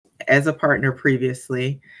as a partner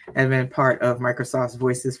previously, had been part of Microsoft's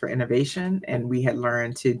Voices for Innovation, and we had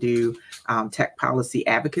learned to do tech policy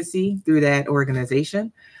advocacy through that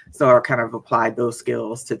organization. So I kind of applied those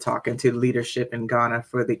skills to talking to leadership in Ghana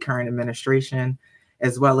for the current administration,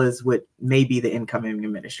 as well as what may be the incoming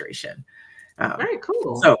administration. Very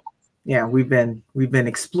cool. So yeah, we've been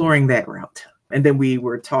exploring that route. And then we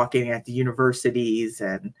were talking at the universities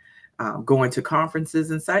and going to conferences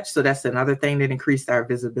and such. So that's another thing that increased our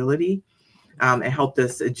visibility. It helped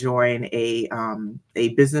us join a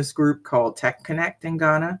business group called Tech Connect in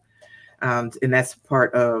Ghana. And that's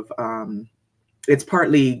part of, it's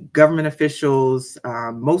partly government officials,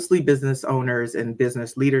 mostly business owners and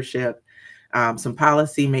business leadership, some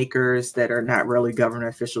policy makers that are not really government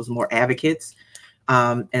officials, more advocates,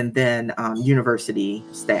 and then university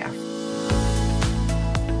staff.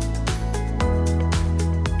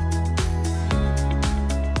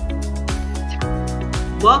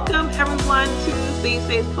 Welcome everyone to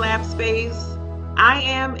Cissay's Collab Space. I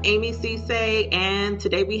am Amy Cissay, and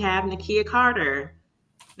today we have Nikkia Carter.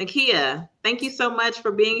 Nikkia, thank you so much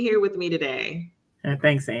for being here with me today.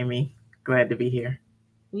 Thanks, Amy. Glad to be here.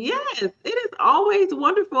 Yes, it is always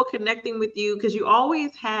wonderful connecting with you because you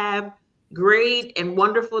always have great and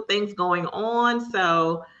wonderful things going on.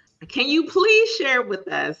 So can you please share with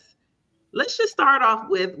us? Let's just start off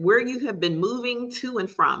with where you have been moving to and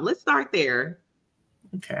from. Let's start there.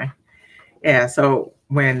 Okay. Yeah. So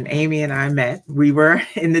when Amy and I met, we were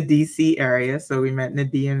in the DC area. So we met in the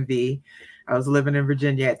DMV. I was living in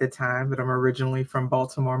Virginia at the time, but I'm originally from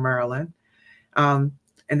Baltimore, Maryland. And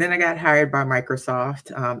then I got hired by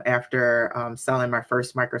Microsoft after selling my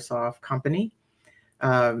first Microsoft company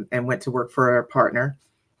and went to work for a partner.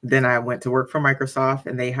 Then I went to work for Microsoft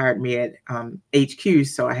and they hired me at HQ.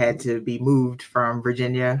 So I had to be moved from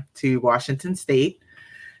Virginia to Washington State.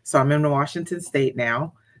 So I'm in Washington State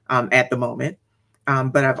now at the moment,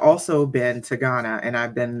 but I've also been to Ghana and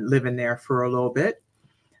I've been living there for a little bit.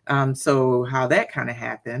 So how that kind of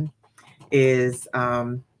happened is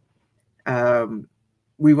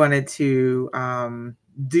we wanted to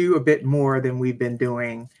do a bit more than we've been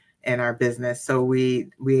doing in our business. So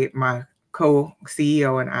my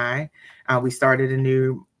co-CEO and I, we started a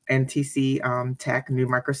new NTC Tech, new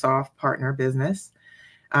Microsoft partner business.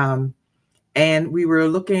 And we were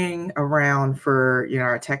looking around for,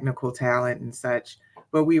 our technical talent and such,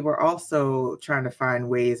 but we were also trying to find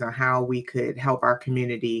ways on how we could help our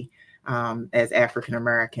community as African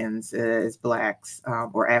Americans, as Blacks,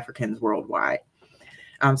 or Africans worldwide.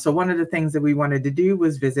 So one of the things that we wanted to do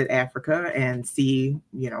was visit Africa and see,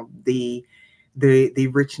 the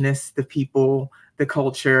richness, the people, the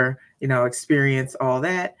culture, experience all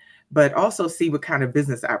that, but also see what kind of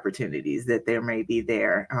business opportunities that there may be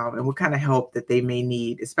there and what kind of help that they may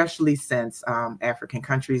need, especially since African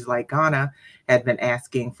countries like Ghana had been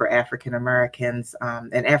asking for African Americans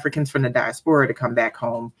and Africans from the diaspora to come back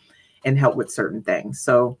home and help with certain things.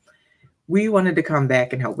 So we wanted to come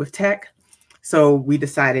back and help with tech. So we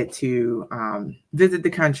decided to visit the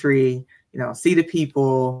country, see the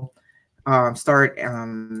people, start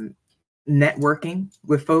networking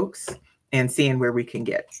with folks and seeing where we can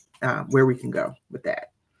get. Where we can go with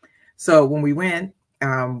that. So when we went,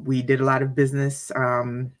 we did a lot of business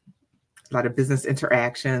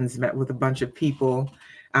interactions, met with a bunch of people.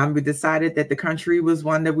 We decided that the country was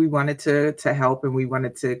one that we wanted to help and we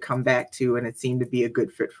wanted to come back to, and it seemed to be a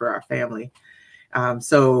good fit for our family.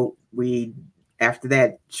 So after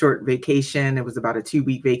that short vacation, it was about a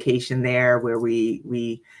 2-week vacation there where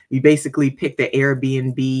we basically picked the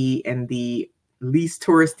Airbnb and the least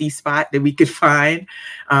touristy spot that we could find.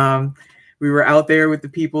 We were out there with the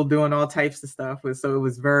people doing all types of stuff. So it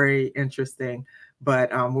was very interesting.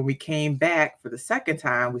 But when we came back for the second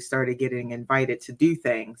time, we started getting invited to do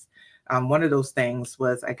things. One of those things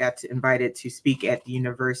was I got invited to speak at the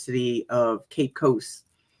University of Cape Coast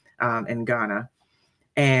in Ghana.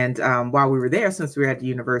 And while we were there, since we were at the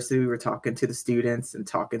university, we were talking to the students and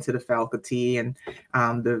talking to the faculty and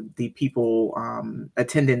the people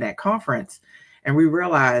attending that conference. And we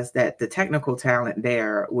realized that the technical talent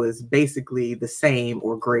there was basically the same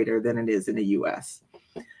or greater than it is in the U.S.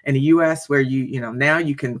 In the U.S., where now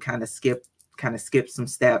you can kind of skip some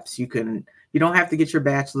steps. You don't have to get your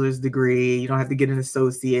bachelor's degree. You don't have to get an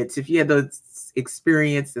associate's. If you have the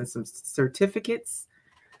experience and some certificates,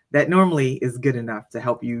 that normally is good enough to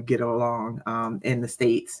help you get along in the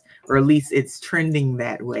States, or at least it's trending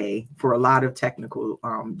that way for a lot of technical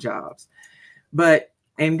jobs. But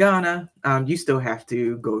in Ghana, you still have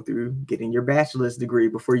to go through getting your bachelor's degree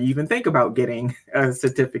before you even think about getting a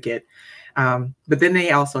certificate. But then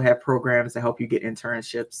they also have programs to help you get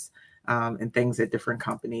internships and things at different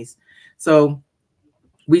companies. So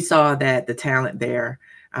we saw that the talent there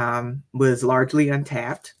was largely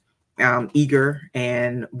untapped, eager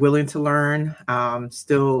and willing to learn,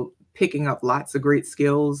 still picking up lots of great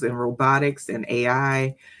skills in robotics and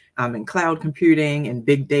AI, and cloud computing and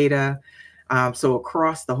big data. So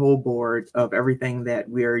across the whole board of everything that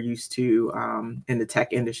we're used to in the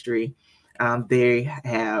tech industry, they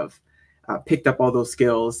have picked up all those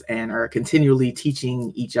skills and are continually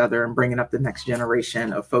teaching each other and bringing up the next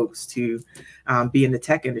generation of folks to be in the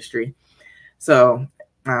tech industry. So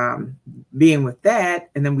being with that,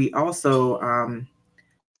 and then we also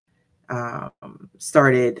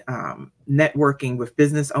started networking with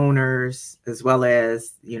business owners as well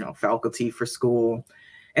as, faculty for school.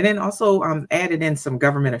 And then also added in some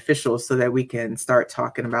government officials so that we can start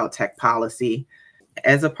talking about tech policy.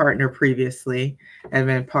 As a partner previously, I've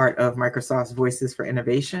been part of Microsoft's Voices for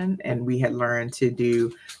Innovation, and we had learned to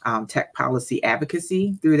do tech policy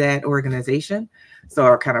advocacy through that organization.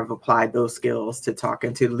 So I kind of applied those skills to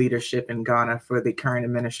talking to leadership in Ghana for the current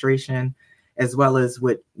administration, as well as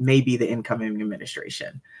what may be the incoming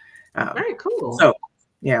administration. Very cool. So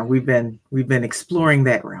yeah, we've been exploring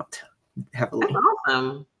that route heavily. That's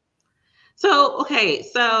awesome. So, okay,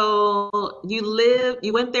 so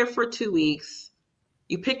you went there for 2 weeks.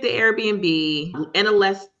 You picked the Airbnb in a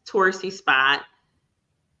less touristy spot.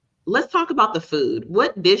 Let's talk about the food.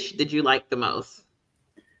 What dish did you like the most?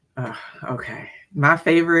 Okay. My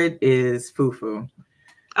favorite is fufu.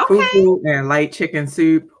 Okay. Fufu and light chicken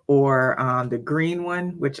soup, or the green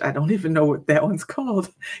one, which I don't even know what that one's called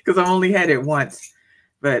because I only had it once.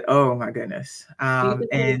 But oh my goodness. Do you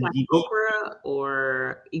think like okra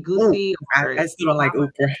or egusi? I still don't like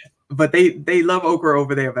okra. But they love okra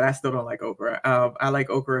over there, but I still don't like okra. I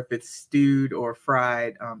like okra if it's stewed or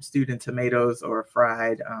fried, stewed in tomatoes or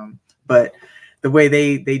fried. But the way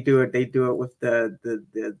they do it with the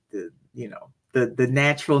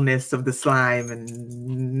naturalness of the slime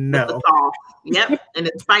and no. The sauce. Yep, and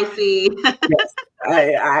it's spicy. Yes,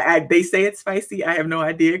 they say it's spicy. I have no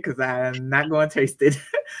idea because I'm not going to taste it.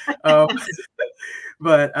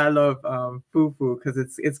 But I love fufu because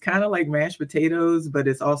it's kind of like mashed potatoes, but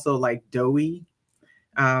it's also like doughy.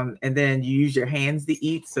 And then you use your hands to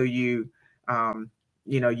eat. So you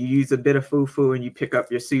use a bit of fufu and you pick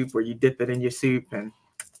up your soup or you dip it in your soup, and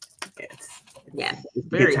it's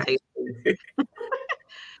very tasty.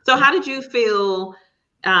 So how did you feel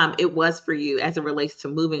it was for you as it relates to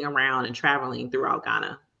moving around and traveling throughout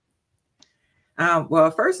Ghana? Well,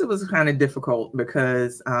 at first it was kind of difficult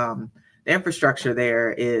because the infrastructure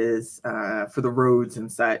there is for the roads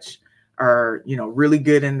and such are, really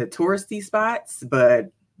good in the touristy spots.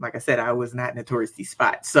 But like I said, I was not in a touristy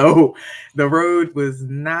spot. So the road was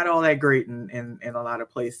not all that great in a lot of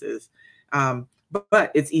places.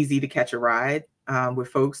 But it's easy to catch a ride with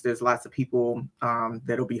folks. There's lots of people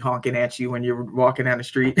that'll be honking at you when you're walking down the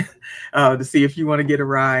street to see if you want to get a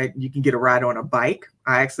ride. You can get a ride on a bike.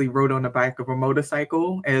 I actually rode on the back of a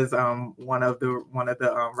motorcycle as one of the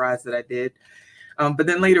rides that I did. But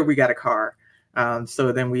then later we got a car.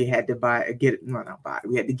 So then we had to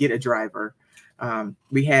we had to get a driver.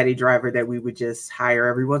 We had a driver that we would just hire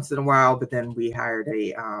every once in a while, but then we hired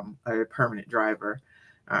a permanent driver.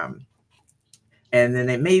 And then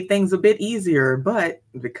it made things a bit easier, but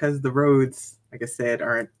because the roads, like I said,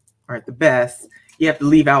 aren't the best, you have to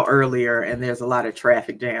leave out earlier, and there's a lot of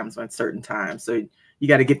traffic jams on certain times. So you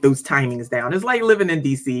got to get those timings down. It's like living in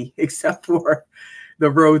DC, except for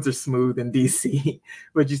the roads are smooth in DC,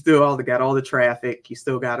 but you still got all the traffic. You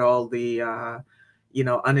still got all the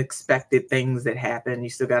unexpected things that happen. You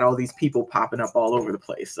still got all these people popping up all over the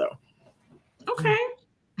place. So okay,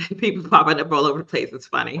 people popping up all over the place. It's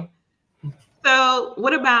funny. So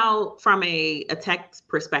what about from a tech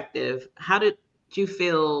perspective? How did you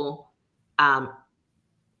feel?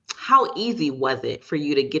 How easy was it for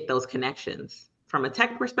you to get those connections from a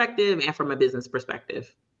tech perspective and from a business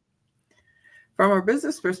perspective? From a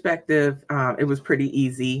business perspective, it was pretty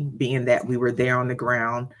easy, being that we were there on the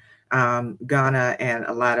ground. Ghana and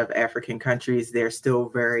a lot of African countries, they're still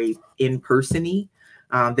very in-person-y.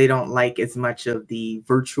 They don't like as much of the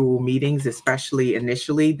virtual meetings, especially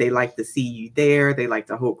initially. They like to see you there. They like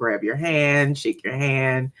to grab your hand, shake your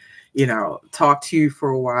hand, talk to you for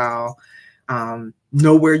a while,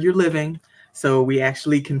 know where you're living. So we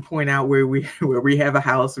actually can point out where we have a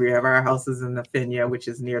house. We have our houses in Nikkia, which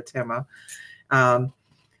is near Tema.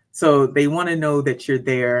 So they want to know that you're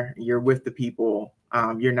there, you're with the people.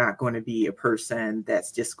 You're not going to be a person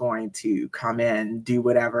that's just going to come in, do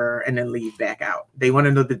whatever, and then leave back out. They want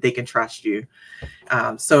to know that they can trust you.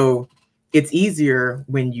 So it's easier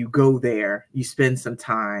when you go there, you spend some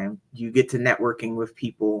time, you get to networking with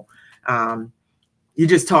people. You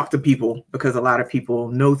just talk to people, because a lot of people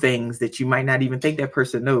know things that you might not even think that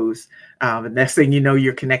person knows. And next thing you know,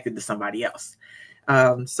 you're connected to somebody else.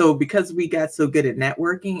 So because we got so good at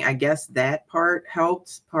networking, I guess that part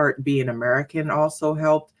helped. Part being American also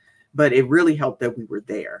helped, but it really helped that we were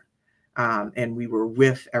there. And we were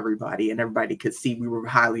with everybody, and everybody could see we were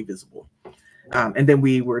highly visible. And then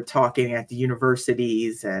we were talking at the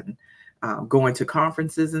universities and going to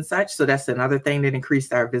conferences and such. So that's another thing that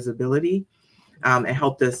increased our visibility. It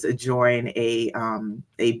helped us join a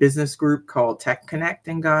business group called Tech Connect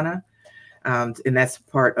in Ghana. And that's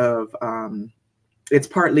part of, it's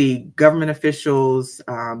partly government officials,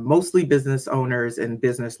 mostly business owners and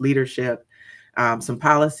business leadership, some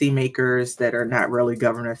policymakers that are not really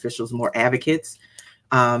government officials, more advocates,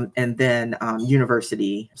 and then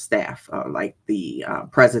university staff, like the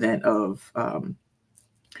president of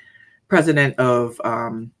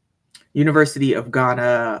University of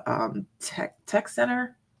Ghana Tech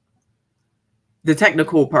Center, the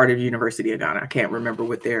technical part of University of Ghana. I can't remember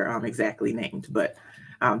what they're exactly named, but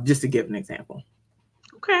just to give an example.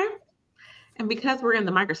 Okay. And because we're in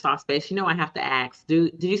the Microsoft space, I have to ask,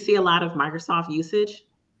 did you see a lot of Microsoft usage?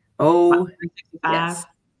 Oh,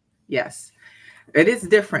 yes. It is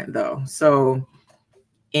different though. So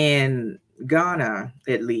in Ghana,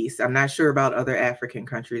 at least, I'm not sure about other African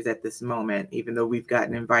countries at this moment, even though we've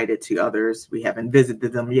gotten invited to others. We haven't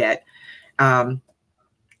visited them yet.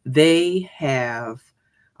 They have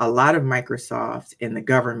a lot of Microsoft in the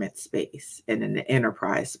government space and in the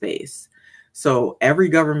enterprise space. So every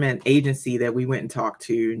government agency that we went and talked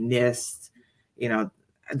to, NIST, the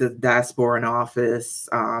Diasporan Office,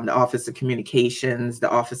 the Office of Communications, the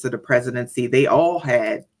Office of the Presidency, they all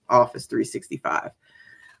had Office 365.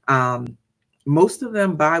 Most of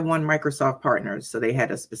them by one Microsoft partner. So they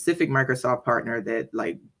had a specific Microsoft partner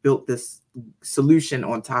that built this solution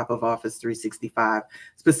on top of Office 365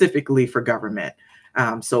 specifically for government.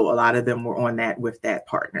 So a lot of them were on that with that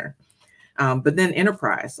partner. But then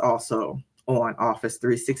enterprise also on Office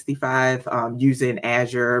 365, using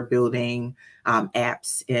Azure, building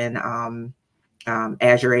apps in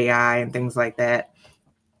Azure AI and things like that,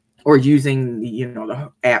 or using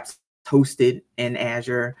the apps hosted in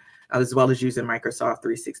Azure, as well as using Microsoft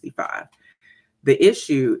 365. The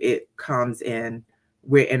issue it comes in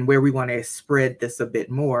where we want to spread this a bit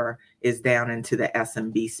more is down into the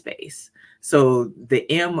SMB space. So the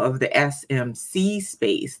M of the SMC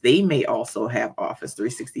space, they may also have Office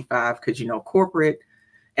 365 because, corporate,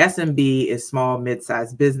 SMB is small,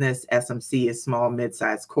 mid-sized business. SMC is small,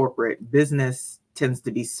 mid-sized corporate. Business tends to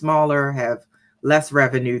be smaller, have less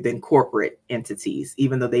revenue than corporate entities,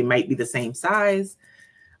 even though they might be the same size.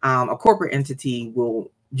 A corporate entity will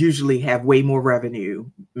usually have way more revenue,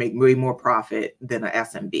 make way more profit than an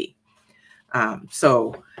SMB.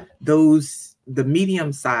 So the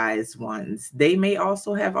medium-sized ones, they may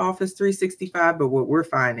also have Office 365, but what we're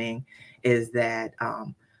finding is that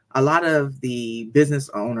a lot of the business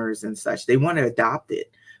owners and such, they want to adopt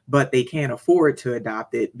it, but they can't afford to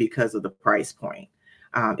adopt it because of the price point.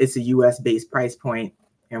 It's a US-based price point,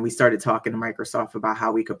 and we started talking to Microsoft about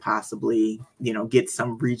how we could possibly, get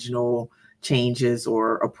some regional changes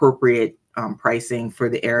or appropriate pricing for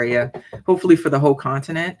the area, hopefully for the whole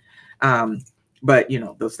continent. But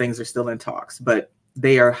those things are still in talks. But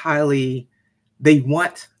they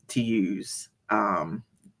want to use the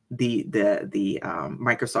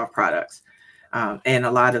Microsoft products, and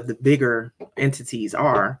a lot of the bigger entities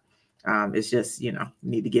are. It's just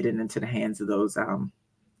need to get it into the hands of those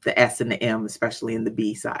the S and the M, especially in the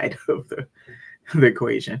B side of the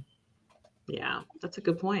equation. Yeah, that's a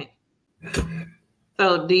good point.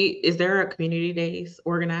 So is there a community days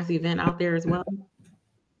organized event out there as well?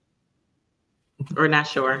 Or not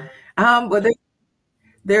sure? Well,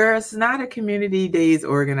 there's not a community days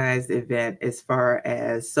organized event as far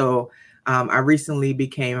as, I recently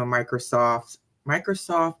became a Microsoft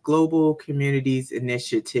Global Communities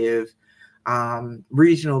Initiative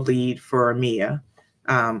regional lead for EMEA.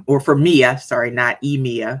 Or for MIA, sorry, not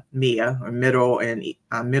EMEA, MIA, or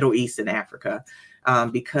Middle East and Africa,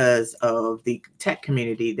 because of the tech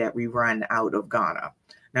community that we run out of Ghana.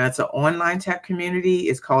 Now, it's an online tech community.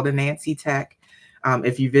 It's called Ananse Tech.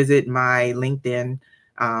 If you visit my LinkedIn,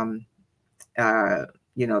 the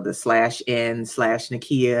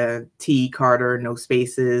 /N/Nikkia T Carter, no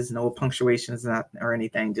spaces, no punctuations, or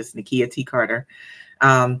anything, just Nikkia T Carter.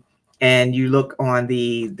 And you look on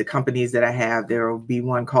the companies that I have, there will be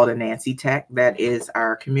one called Ananse Tech. That is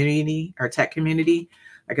our community, our tech community.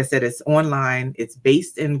 like I said, it's online. It's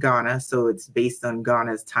based in Ghana, so it's based on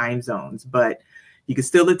Ghana's time zones, but you can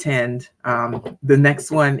still attend. The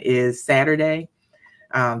next one is Saturday,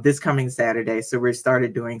 this coming Saturday. So we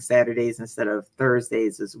started doing Saturdays instead of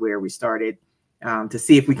Thursdays is where we started, to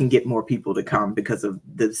see if we can get more people to come because of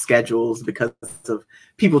the schedules, because of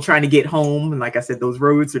people trying to get home. And like I said, those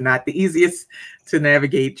roads are not the easiest to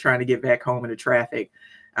navigate, trying to get back home in the traffic.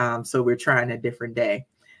 So we're trying a different day.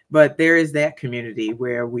 But there is that community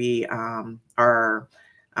where we are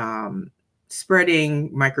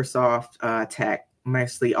spreading Microsoft tech,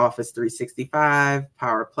 mostly Office 365,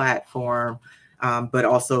 Power Platform, but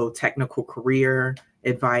also technical career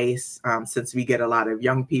advice, since we get a lot of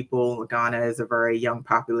young people. Ghana is a very young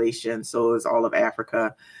population, so is all of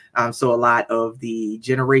Africa. So a lot of the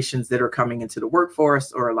generations that are coming into the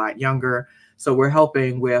workforce are a lot younger. So we're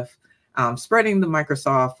helping with spreading the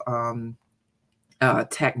Microsoft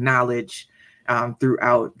tech knowledge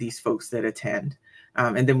throughout these folks that attend.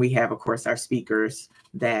 And then we have, of course, our speakers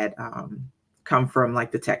that come from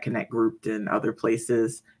like the Tech Connect group and other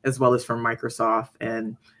places, as well as from Microsoft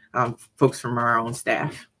and folks from our own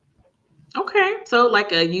staff. Okay, so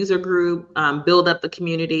like a user group, build up the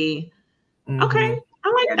community. Mm-hmm. Okay,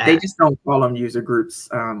 I like that. They just don't call them user groups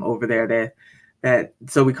over there.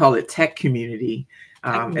 So we call it Tech Community.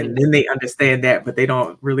 And then they understand that, but they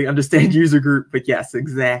don't really understand user group. But yes,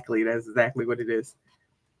 exactly. That's exactly what it is.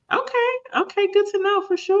 Okay, good to know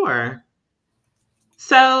for sure.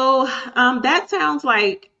 So that sounds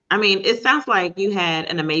like, it sounds like you had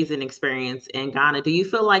an amazing experience in Ghana. Do you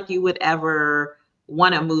feel like you would ever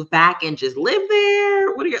want to move back and just live there?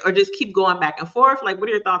 Or just keep going back and forth? Like, what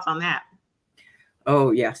are your thoughts on that? Oh,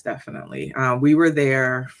 yes, definitely. We were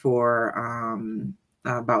there for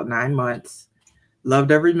about 9 months.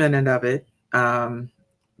 Loved every minute of it.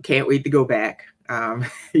 Can't wait to go back.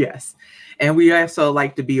 Yes. And we also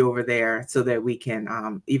like to be over there so that we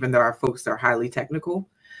can, even though our folks are highly technical,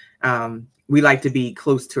 we like to be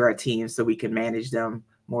close to our team so we can manage them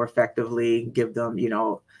more effectively, give them,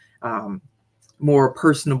 more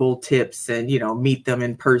personable tips and, meet them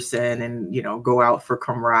in person and, go out for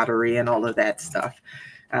camaraderie and all of that stuff.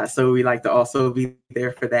 So we like to also be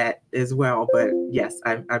there for that as well. But yes,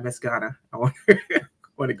 I miss Ghana. I want to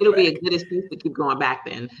It'll be a good excuse to keep going back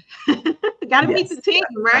then. Got to meet the team,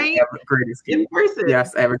 right? I have a great excuse. In person.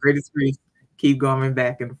 Yes, I have a great excuse. Keep going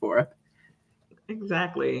back and forth.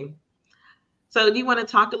 Exactly. So do you want to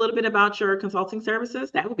talk a little bit about your consulting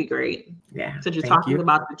services? That would be great. Yeah. Since you're talking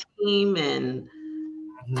about the team and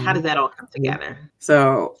how does that all come together?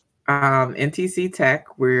 So NTC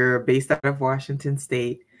Tech, we're based out of Washington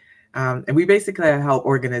State. And we basically help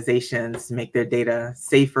organizations make their data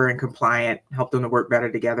safer and compliant, help them to work better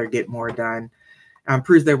together, get more done,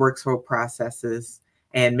 improve their workflow processes,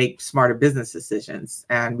 and make smarter business decisions.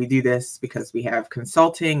 And we do this because we have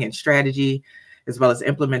consulting and strategy, as well as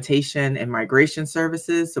implementation and migration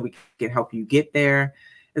services, so we can help you get there,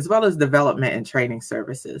 as well as development and training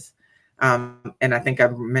services. And I think I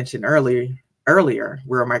mentioned earlier,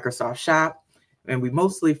 we're a Microsoft shop. And we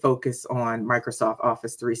mostly focus on Microsoft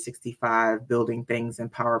Office 365, building things in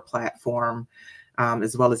Power Platform,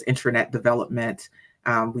 as well as intranet development.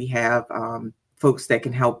 We have folks that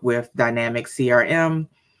can help with dynamic CRM,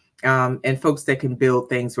 and folks that can build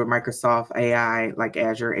things with Microsoft AI, like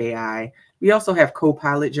Azure AI. We also have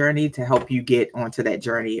Copilot Journey to help you get onto that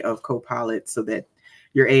journey of Copilot so that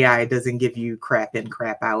your AI doesn't give you crap in,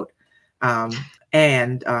 crap out.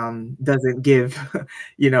 And doesn't give,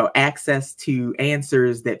 access to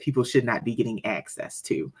answers that people should not be getting access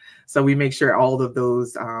to. So we make sure all of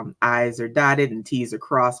those I's are dotted and T's are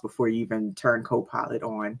crossed before you even turn Copilot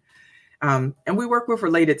on. And we work with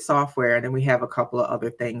related software, and then we have a couple of other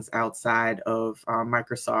things outside of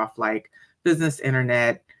Microsoft, like business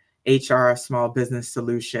internet, HR, small business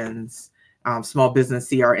solutions, small business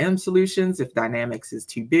CRM solutions if Dynamics is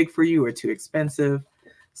too big for you or too expensive,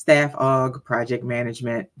 staff aug, project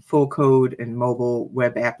management, full code and mobile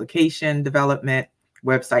web application development,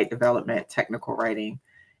 website development, technical writing,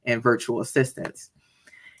 and virtual assistants.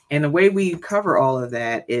 And the way we cover all of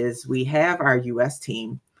that is we have our US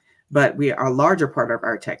team, but a larger part of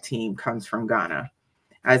our tech team comes from Ghana.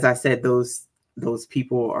 As I said, those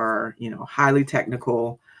people are, highly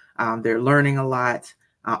technical. They're learning a lot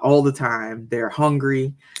all the time. They're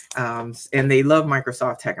hungry, and they love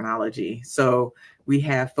Microsoft technology. So we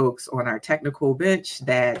have folks on our technical bench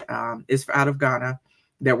that is out of Ghana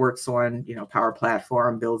that works on, Power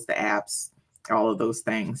Platform, builds the apps, all of those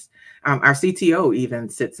things. Our CTO even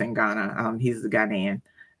sits in Ghana. He's the Ghanaian,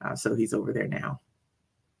 so he's over there now.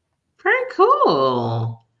 Very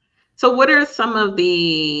cool. So what are some of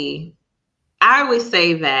the I always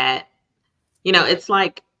say that, it's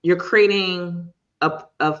like you're creating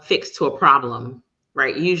a fix to a problem,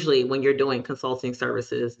 right? Usually when you're doing consulting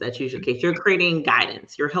services, that's usually the case. You're creating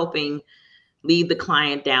guidance. You're helping lead the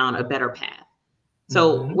client down a better path.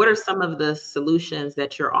 So what are some of the solutions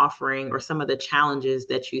that you're offering, or some of the challenges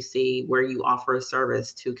that you see where you offer a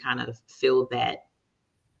service to kind of fill that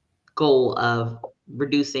goal of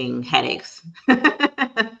reducing headaches?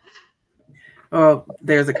 Well,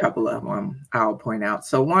 there's a couple of them I'll point out.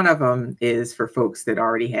 So one of them is for folks that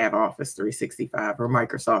already have Office 365 or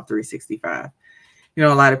Microsoft 365. A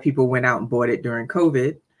lot of people went out and bought it during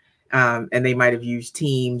COVID, and they might have used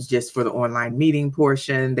Teams just for the online meeting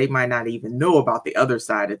portion. They might not even know about the other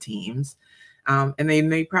side of Teams. And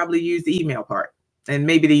they probably use the email part, and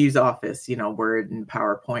maybe they use Office, Word and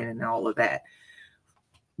PowerPoint and all of that.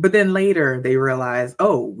 But then later they realize,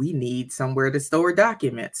 oh, we need somewhere to store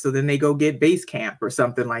documents. So then they go get Basecamp or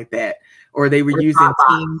something like that. Or they were using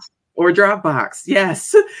Teams or Dropbox.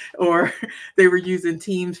 Yes. Or they were using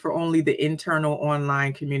Teams for only the internal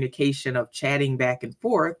online communication of chatting back and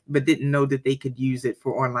forth, but didn't know that they could use it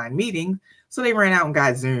for online meetings. So they ran out and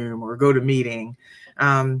got Zoom or GoToMeeting.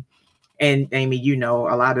 And Amy, a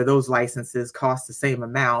lot of those licenses cost the same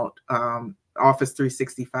amount. Office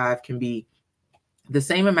 365 can be the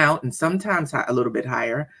same amount and sometimes a little bit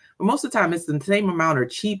higher, but most of the time it's the same amount or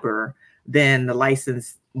cheaper than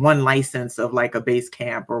the one license of like a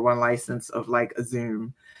Basecamp or one license of like a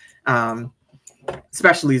Zoom,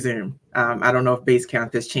 especially Zoom. I don't know if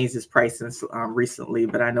Basecamp has changed its prices recently,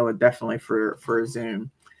 but I know it definitely for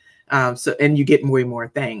Zoom. And you get way more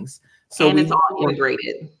things. So it's all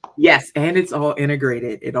integrated. Yes, and it's all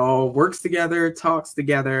integrated. It all works together, talks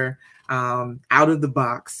together, out of the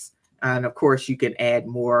box. And of course, you can add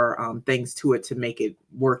more things to it to make it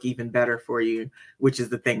work even better for you, which is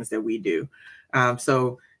the things that we do.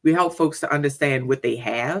 So we help folks to understand what they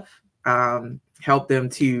have, help them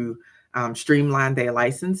to streamline their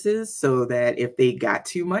licenses so that if they got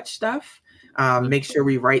too much stuff, make sure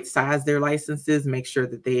we right size their licenses, make sure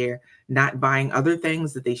that they're not buying other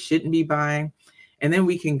things that they shouldn't be buying. And then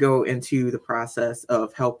we can go into the process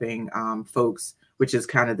of helping folks, which is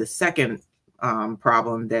kind of the second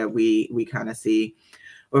problem that we kind of see,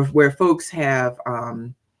 where folks have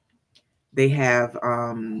they have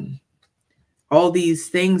all these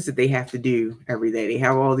things that they have to do every day. They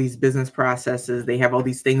have all these business processes. They have all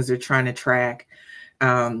these things they're trying to track,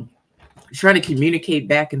 trying to communicate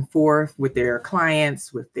back and forth with their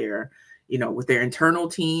clients, with their with their internal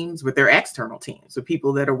teams, with their external teams, with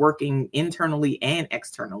people that are working internally and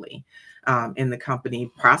externally in the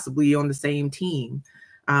company, possibly on the same team.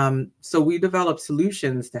 So we develop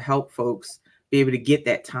solutions to help folks be able to get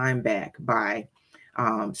that time back by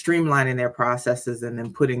streamlining their processes and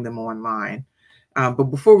then putting them online. But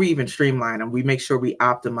before we even streamline them, we make sure we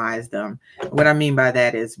optimize them. What I mean by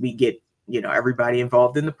that is we get, everybody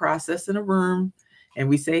involved in the process in a room, and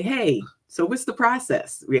we say, hey, so what's the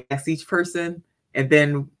process? We ask each person, and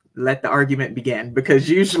then let the argument begin, because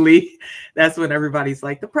usually that's when everybody's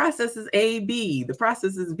like, the process is A, B, the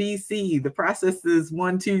process is B, C, the process is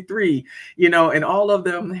 1, 2, 3, and all of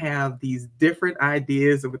them have these different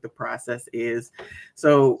ideas of what the process is.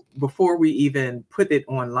 So before we even put it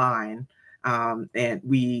online, and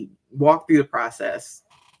we walk through the process,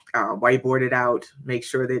 whiteboard it out, make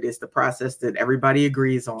sure that it's the process that everybody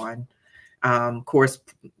agrees on. Of course,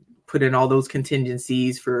 put in all those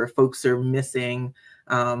contingencies for folks are missing,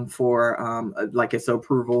 for like it's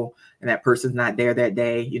approval and that person's not there that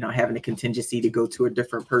day, having a contingency to go to a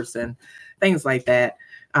different person, things like that.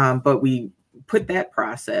 But we put that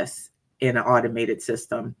process in an automated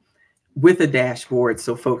system with a dashboard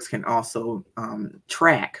so folks can also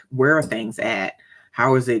track where are things at,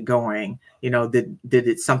 how is it going,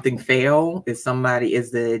 did something fail, is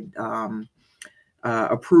the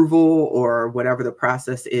approval or whatever the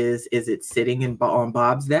process is it sitting on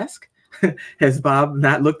Bob's desk? Has Bob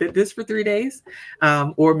not looked at this for 3 days?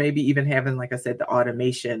 Or maybe even having, like I said, the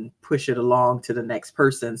automation push it along to the next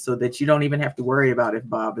person so that you don't even have to worry about if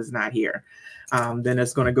Bob is not here. Then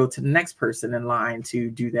it's going to go to the next person in line to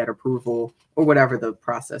do that approval or whatever the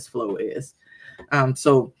process flow is.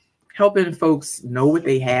 So helping folks know what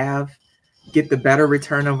they have, get the better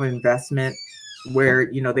return of investment,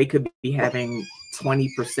 where, they could be having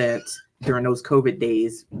 20% during those COVID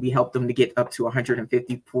days. We help them to get up to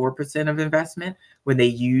 154% of investment when they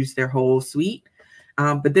use their whole suite.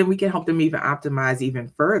 But then we can help them even optimize even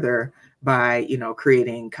further by,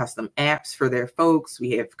 creating custom apps for their folks.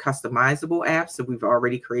 We have customizable apps that we've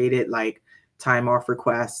already created, like time off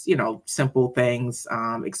requests, simple things,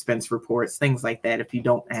 expense reports, things like that. If you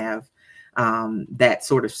don't have that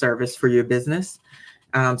sort of service for your business.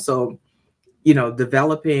 So,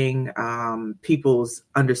 developing people's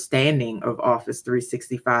understanding of Office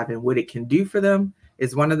 365 and what it can do for them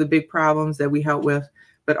is one of the big problems that we help with.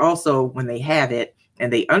 But also when they have it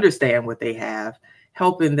and they understand what they have,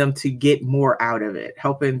 helping them to get more out of it,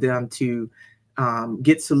 helping them to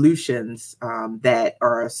get solutions that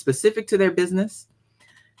are specific to their business,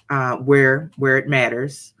 where it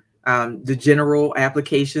matters, the general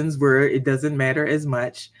applications where it doesn't matter as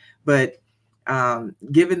much, but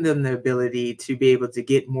giving them the ability to be able to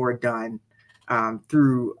get more done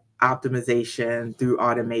through optimization, through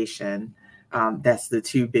automation. That's the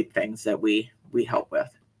two big things that we help with.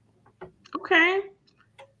 Okay,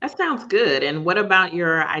 that sounds good. And what about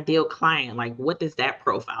your ideal client? Like, what does that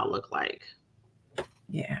profile look like?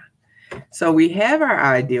 Yeah. So we have our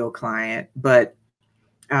ideal client, but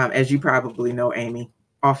as you probably know, Amy,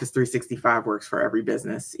 Office 365 works for every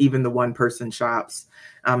business, even the one-person shops,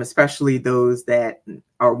 especially those that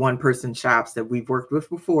are one-person shops that we've worked with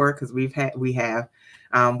before, because we have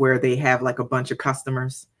where they have like a bunch of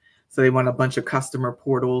customers. So they want a bunch of customer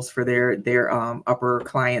portals for their upper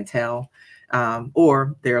clientele,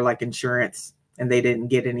 or they're like insurance and they didn't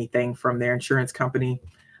get anything from their insurance company.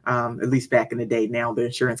 At least back in the day. Now the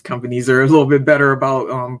insurance companies are a little bit better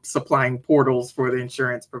about supplying portals for the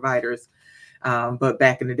insurance providers. But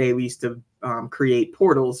back in the day, we used to create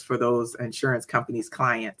portals for those insurance companies'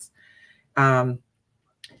 clients.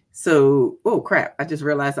 So, oh crap, I just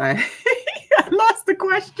realized I lost the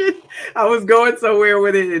question. I was going somewhere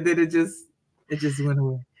with it and then it just went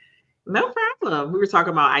away. No problem. We were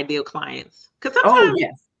talking about ideal clients. Because sometimes,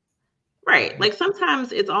 yes. Right. Like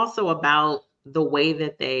sometimes it's also about the way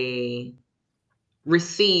that they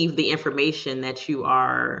receive the information that you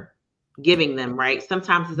are giving them, right?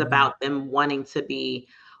 Sometimes it's about them wanting to be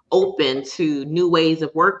open to new ways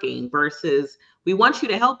of working versus we want you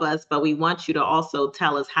to help us, but we want you to also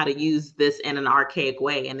tell us how to use this in an archaic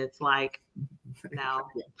way. And it's like, no.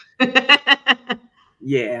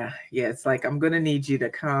 Yeah. It's like, I'm going to need you to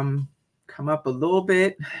come up a little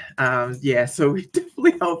bit. So we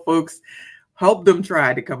definitely help them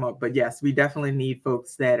try to come up. But yes, we definitely need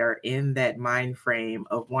folks that are in that mind frame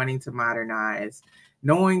of wanting to modernize,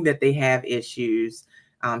 knowing that they have issues,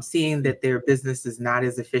 seeing that their business is not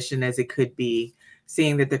as efficient as it could be,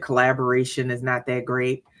 seeing that the collaboration is not that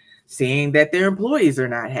great, seeing that their employees are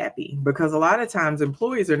not happy. Because a lot of times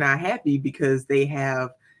employees are not happy because they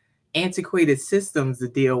have antiquated systems to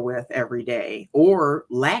deal with every day or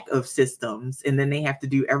lack of systems, and then they have to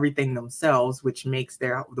do everything themselves, which makes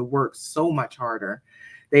the work so much harder.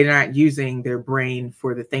 They're not using their brain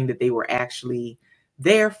for the thing that they were actually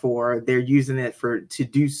there for. They're using it to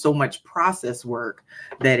do so much process work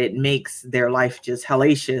that it makes their life just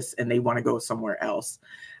hellacious and they want to go somewhere else.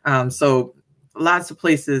 So lots of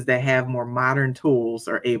places that have more modern tools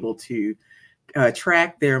are able to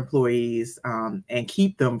track their employees and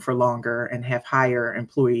keep them for longer and have higher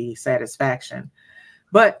employee satisfaction.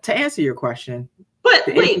 But to answer your question, but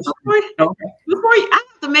wait, before you, I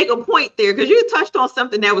have to make a point there because you touched on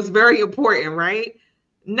something that was very important, right?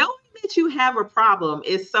 Knowing that you have a problem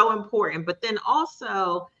is so important, but then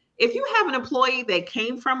also if you have an employee that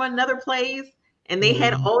came from another place and they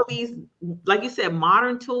had all these, like you said,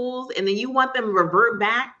 modern tools, and then you want them to revert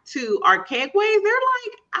back to archaic ways, they're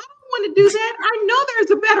like, I don't want to do that. I know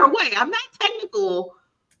there's a better way. I'm not technical,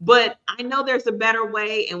 but I know there's a better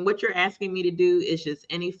way. And what you're asking me to do is just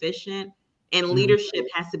inefficient. And leadership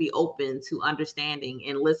has to be open to understanding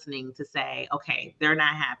and listening to say, okay, they're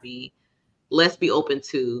not happy. Let's be open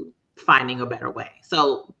to finding a better way.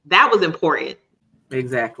 So that was important.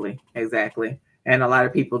 Exactly. And a lot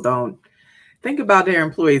of people don't think about their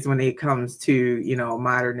employees when it comes to,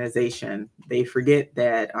 modernization. They forget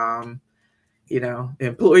that,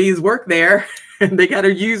 employees work there and they got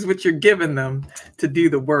to use what you're giving them to do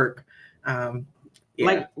the work.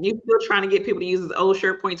 Like you still trying to get people to use this old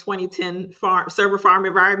SharePoint 2010 server farm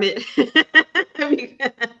environment.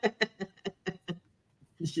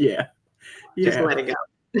 Yeah. Just let it go.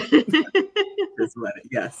 Just let it.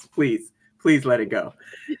 Yes, please let it go.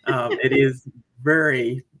 It is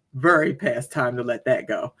very, very past time to let that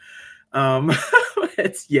go.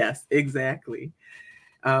 Yes, exactly.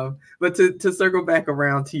 But to circle back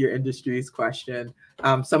around to your industry's question,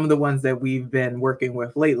 some of the ones that we've been working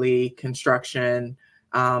with lately: construction,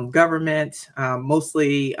 government,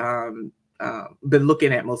 mostly been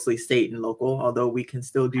looking at mostly state and local, although we can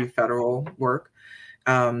still do federal work.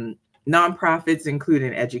 Nonprofits,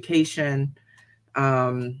 including education,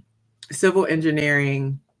 civil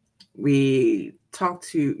engineering. We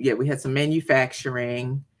had some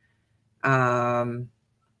manufacturing,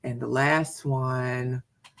 And the last one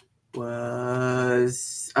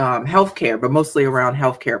was healthcare, but mostly around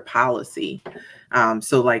healthcare policy.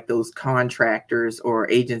 So like those contractors or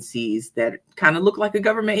agencies that kind of look like a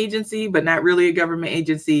government agency, but not really a government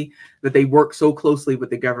agency, but they work so closely with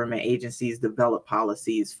the government agencies, develop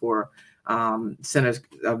policies for Centers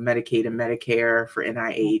of Medicaid and Medicare, for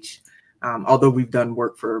NIH, although we've done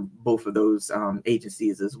work for both of those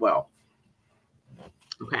agencies as well.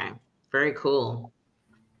 Okay, very cool.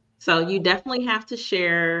 So you definitely have to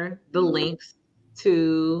share the links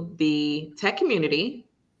to the tech community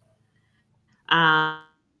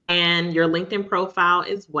and your LinkedIn profile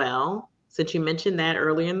as well, since you mentioned that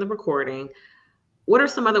earlier in the recording. What are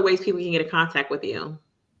some other ways people can get in contact with you?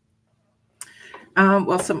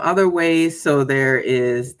 Well, some other ways. So there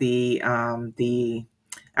is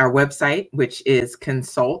our website, which is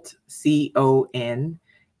Consult, CONSULT,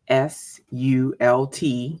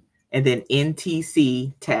 and then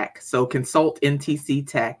NTC Tech. So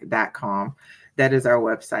consultntctech.com. That is our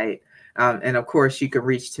website. And of course, you can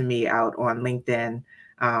reach to me out on LinkedIn,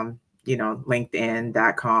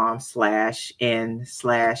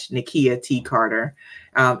 linkedin.com/n/Nikkia T. Carter.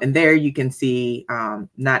 And there you can see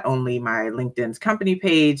not only my LinkedIn's company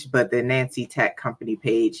page, but the Ananse Tech company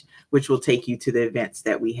page, which will take you to the events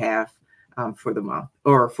that we have for the month,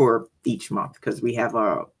 or for each month, because we have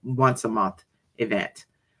a once a month event.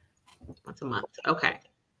 Once a month. Okay.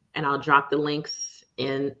 And I'll drop the links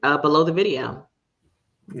in below the video.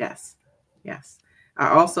 Yes. Yes. I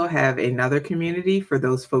also have another community for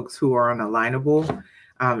those folks who are unalignable.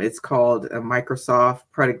 It's called a Microsoft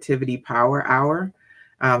Productivity Power Hour.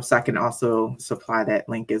 So I can also supply that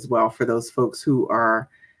link as well for those folks who are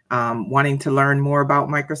wanting to learn more about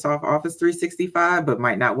Microsoft Office 365, but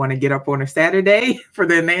might not want to get up on a Saturday for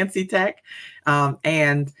the Ananse Tech.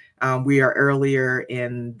 And we are earlier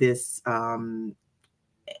in this.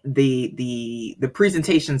 The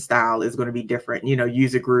presentation style is going to be different.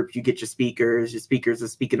 User group, you get your speakers are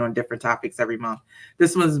speaking on different topics every month.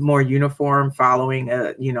 This one's more uniform, following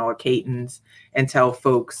a cadence until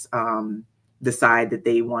folks decide that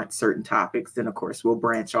they want certain topics. Then of course we'll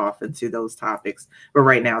branch off into those topics, but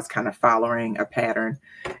right now it's kind of following a pattern.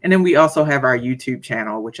 And then we also have our YouTube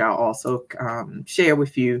channel, which I'll also share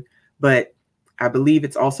with you, but I believe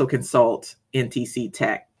it's also Consult NTC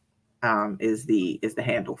Tech is the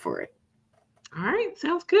handle for it. All right,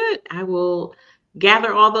 sounds good. I will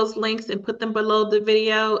gather all those links and put them below the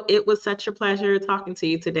video. It was such a pleasure talking to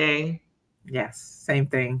you today. Yes, same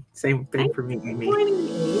thing for me, Amy.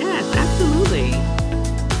 Yes, absolutely.